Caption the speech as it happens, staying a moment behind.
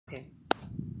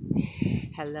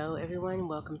Hello everyone,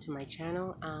 welcome to my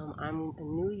channel. I'm a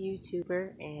new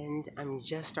YouTuber and I'm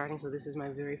just starting, so this is my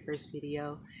very first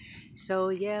video. So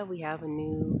yeah, we have a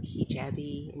new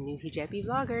hijabi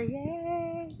vlogger,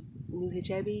 yay! New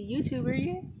hijabi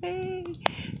YouTuber, yay!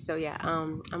 So yeah,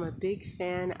 I'm a big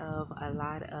fan of a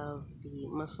lot of the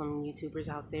Muslim YouTubers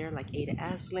out there, like Ada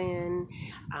Aslan,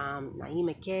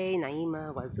 Naima K,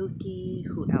 Naima Wazuki,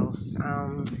 who else?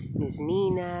 Ms.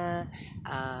 Nina.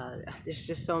 There's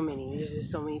just so many. There's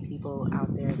just so many people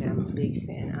out there that I'm a big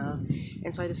fan of,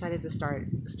 and so I decided to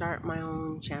start my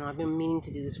own channel. I've been meaning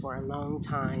to do this for a long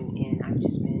time, and I've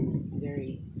just been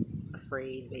very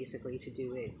afraid basically to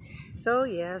do it. So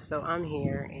yeah, so I'm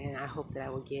here, and I hope that I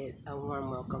will get a warm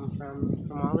welcome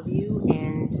from all of you,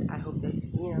 and I hope that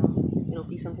it'll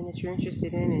be something that you're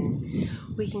interested in, and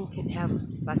we can have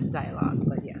lots of dialogue.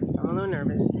 But yeah, so I'm a little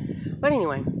nervous, but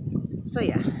anyway. So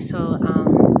yeah,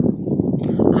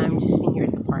 I'm just sitting here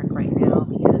at the park right now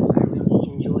because I really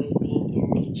enjoy being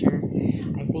in nature.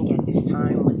 I think at this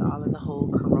time, with all of the whole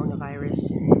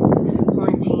coronavirus and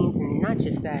quarantines, and not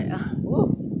just that,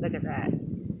 whoa, look at that.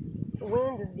 The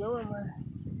wind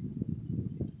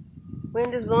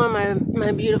is blowing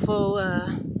my beautiful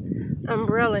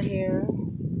umbrella here.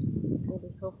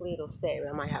 Hopefully it'll stay, but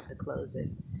I might have to close it.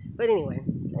 But anyway,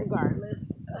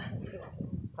 regardless,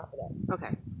 pop it up.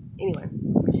 Okay. Anyway,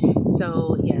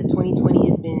 so yeah, 2020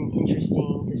 has been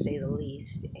interesting to say the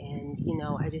least, and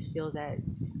I just feel that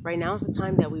right now is the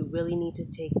time that we really need to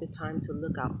take the time to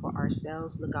look out for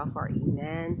ourselves, look out for our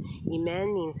iman.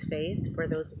 Iman means faith. For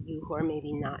those of you who are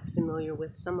maybe not familiar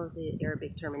with some of the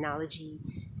Arabic terminology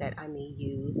that I may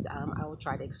use, I will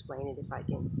try to explain it if I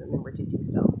can remember to do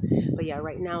so. But yeah,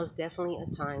 right now is definitely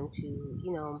a time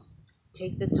to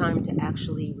take the time to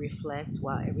actually reflect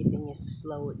while everything is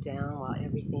slowed down, while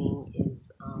everything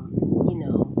is,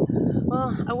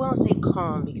 well, I won't say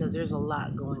calm because there's a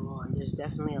lot going on. There's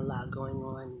definitely a lot going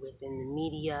on within the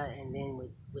media and then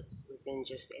within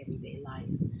just everyday life.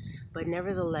 But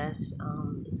nevertheless,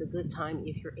 it's a good time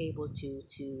if you're able to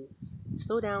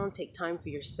slow down, take time for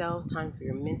yourself, time for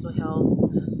your mental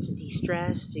health, to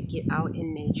de-stress, to get out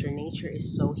in nature. Nature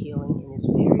is so healing and is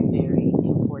very, very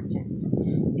important.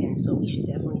 And so we should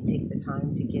definitely take the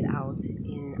time to get out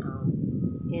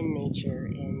in nature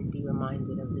and be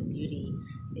reminded of the beauty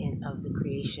of the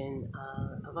creation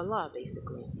of Allah,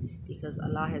 basically, because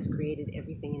Allah has created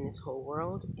everything in this whole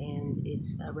world, and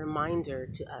it's a reminder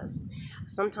to us.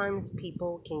 Sometimes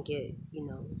people can get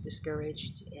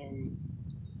discouraged and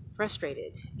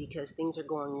frustrated because things are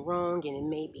going wrong, and it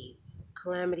may be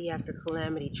calamity after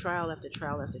calamity, trial after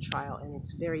trial after trial, and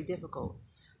it's very difficult.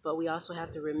 But we also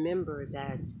have to remember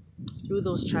that through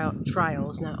those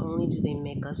trials, not only do they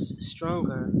make us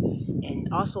stronger and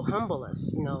also humble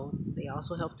us, they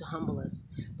also help to humble us.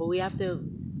 But we have to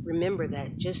remember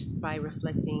that just by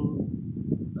reflecting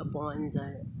upon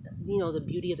the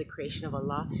beauty of the creation of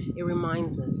Allah, it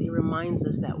reminds us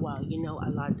that wow,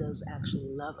 Allah does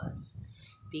actually love us.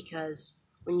 Because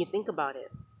when you think about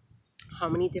it, how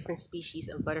many different species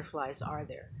of butterflies are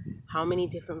there? How many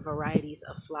different varieties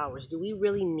of flowers? Do we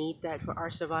really need that for our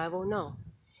survival? No.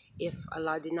 If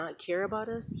Allah did not care about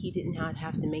us, He did not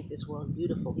have to make this world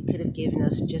beautiful. He could have given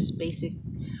us just basic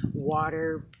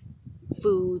water,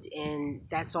 food, and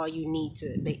that's all you need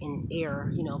and air,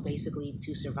 basically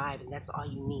to survive, and that's all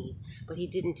you need. But He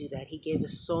didn't do that. He gave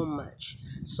us so much,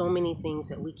 so many things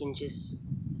that we can just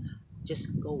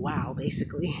go wow,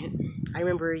 basically. I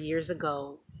remember years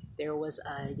ago, there was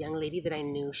a young lady that I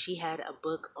knew. She had a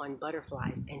book on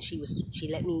butterflies, and she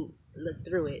let me look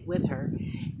through it with her,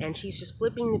 and she's just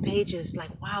flipping the pages like,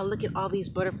 wow, look at all these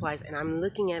butterflies. And I'm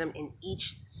looking at them, and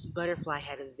each butterfly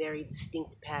had a very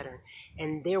distinct pattern,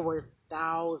 and there were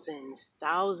thousands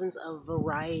of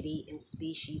varieties and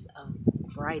species of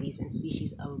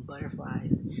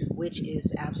butterflies, which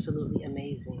is absolutely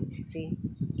amazing. See,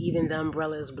 even the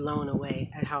umbrella is blown away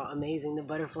at how amazing the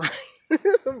butterflies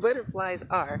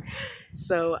are.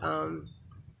 So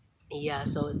yeah,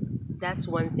 so that's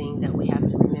one thing that we have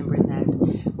to remember, that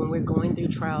when we're going through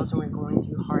trials and we're going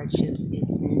through hardships,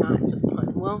 it's not to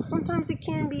punish. Well, sometimes it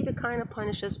can be to kind of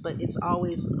punish us, but it's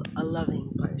always a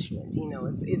loving punishment.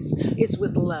 It's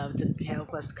with love to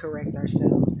help us correct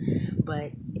ourselves.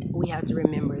 But we have to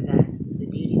remember that the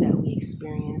beauty that we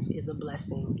experience is a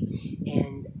blessing,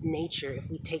 and nature, if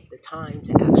we take the time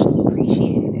to actually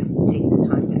appreciate it, if we take the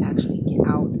time to actually get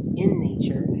out in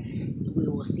nature, we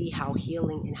will see how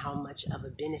healing and how much of a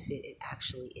benefit it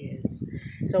actually is.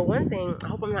 So one thing, I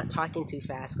hope I'm not talking too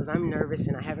fast because I'm nervous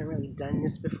and I haven't really done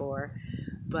this before,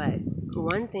 but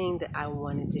one thing that I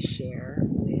wanted to share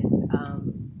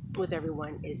with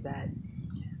everyone is that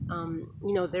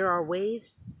there are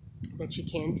ways that you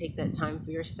can take that time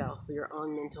for yourself, for your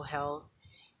own mental health,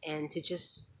 and to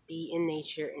just be in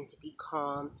nature and to be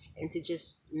calm and to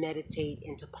just meditate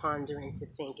and to ponder and to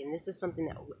think. And this is something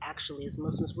that actually, as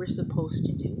Muslims, we're supposed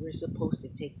to do. We're supposed to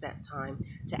take that time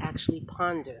to actually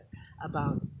ponder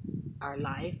about our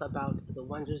life, about the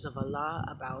wonders of Allah,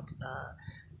 about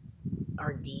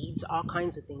our deeds, all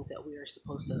kinds of things that we are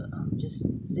supposed to just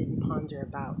sit and ponder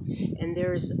about. And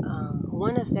there's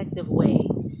one effective way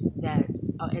that,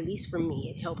 at least for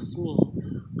me, it helps me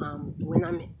when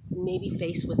I'm maybe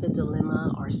faced with a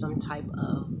dilemma or some type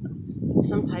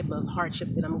of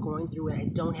hardship that I'm going through and I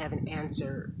don't have an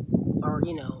answer or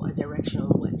a direction on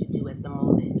what to do at the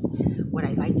moment. What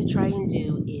I like to try and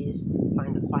do is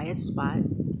find a quiet spot.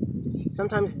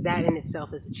 Sometimes that in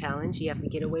itself is a challenge. You have to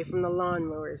get away from the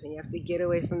lawnmowers and you have to get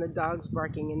away from the dogs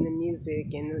barking and the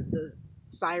music and the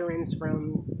sirens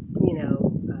from,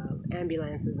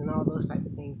 ambulances and all those type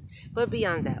of things. But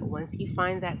beyond that, once you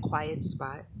find that quiet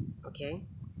spot, okay,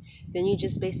 then you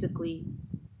just basically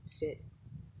sit.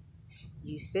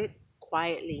 You sit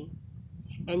quietly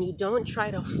and you don't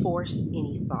try to force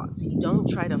any thoughts. You don't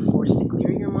try to force to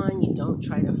clear your mind. You don't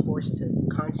try to force to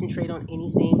concentrate on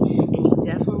anything. And you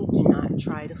definitely do not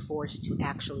try to force to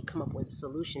actually come up with a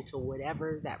solution to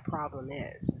whatever that problem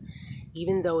is.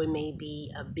 Even though it may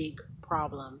be a big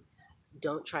problem,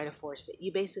 don't try to force it.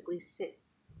 You basically sit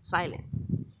silent.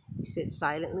 You sit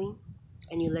silently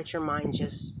and you let your mind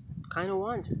just kind of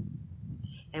wander.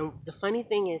 And the funny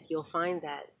thing is, you'll find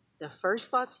that the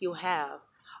first thoughts you'll have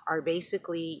are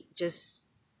basically just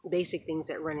basic things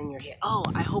that run in your head. Oh,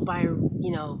 I hope I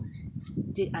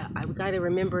got to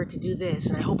remember to do this,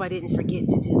 and I hope I didn't forget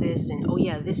to do this, and oh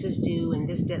yeah, this is due, and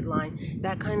this deadline.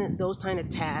 Those kind of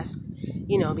tasks,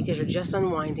 because you're just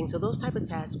unwinding. So those type of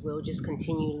tasks will just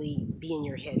continually be in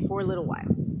your head for a little while.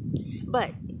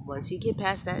 But once you get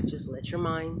past that, just let your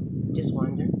mind just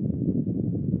wander.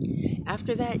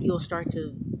 After that, you'll start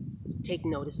to take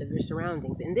notice of your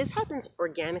surroundings. And this happens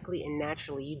organically and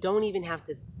naturally. You don't even have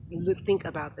to think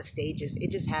about the stages.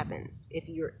 It just happens if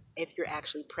you're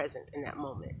actually present in that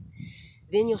moment.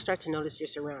 Then you'll start to notice your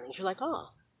surroundings. You're like, "Oh,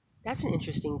 that's an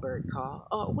interesting bird call.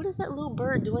 Oh, what is that little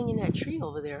bird doing in that tree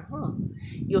over there? Huh?"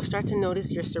 You'll start to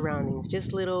notice your surroundings,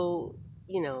 just little,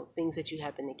 things that you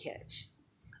happen to catch.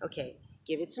 Okay,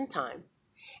 give it some time.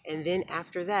 And then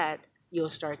after that, you'll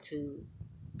start to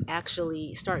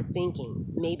actually start thinking.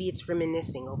 Maybe it's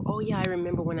reminiscing of, oh yeah, I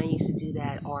remember when I used to do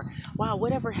that, or wow,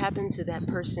 whatever happened to that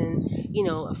person,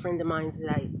 a friend of mine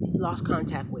that I lost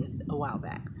contact with a while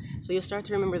back. So you'll start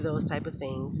to remember those type of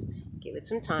things. Give it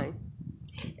some time.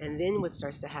 And then what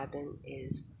starts to happen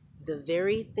is the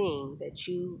very thing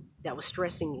that was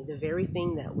stressing you, the very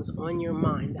thing that was on your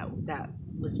mind, that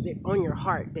was on your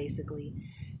heart, basically,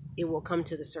 it will come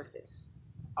to the surface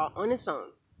on its own.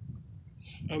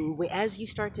 And as you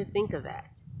start to think of that,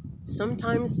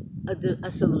 sometimes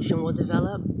a solution will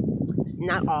develop.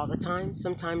 Not all the time.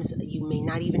 Sometimes you may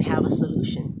not even have a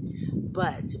solution.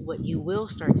 But what you will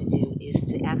start to do is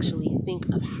to actually think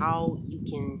of how you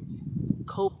can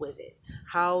cope with it,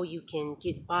 how you can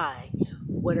get by,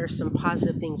 what are some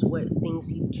positive things, what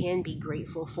things you can be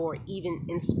grateful for, even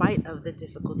in spite of the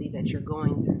difficulty that you're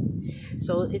going through.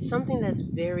 So it's something that's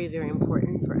very, very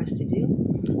important for us to do.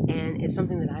 And it's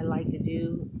something that I like to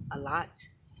do a lot,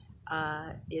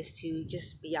 is to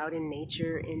just be out in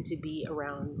nature and to be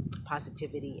around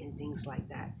positivity and things like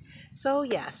that. So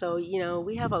yeah, so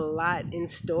we have a lot in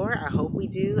store. I hope we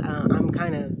do. I'm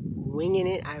kind of winging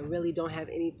it. I really don't have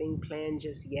anything planned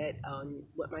just yet on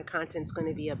what my content's going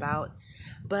to be about,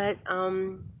 but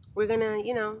we're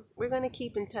gonna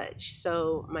keep in touch.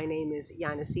 So my name is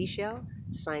Yana Seashell,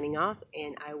 signing off,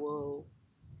 and I will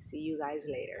see you guys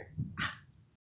later.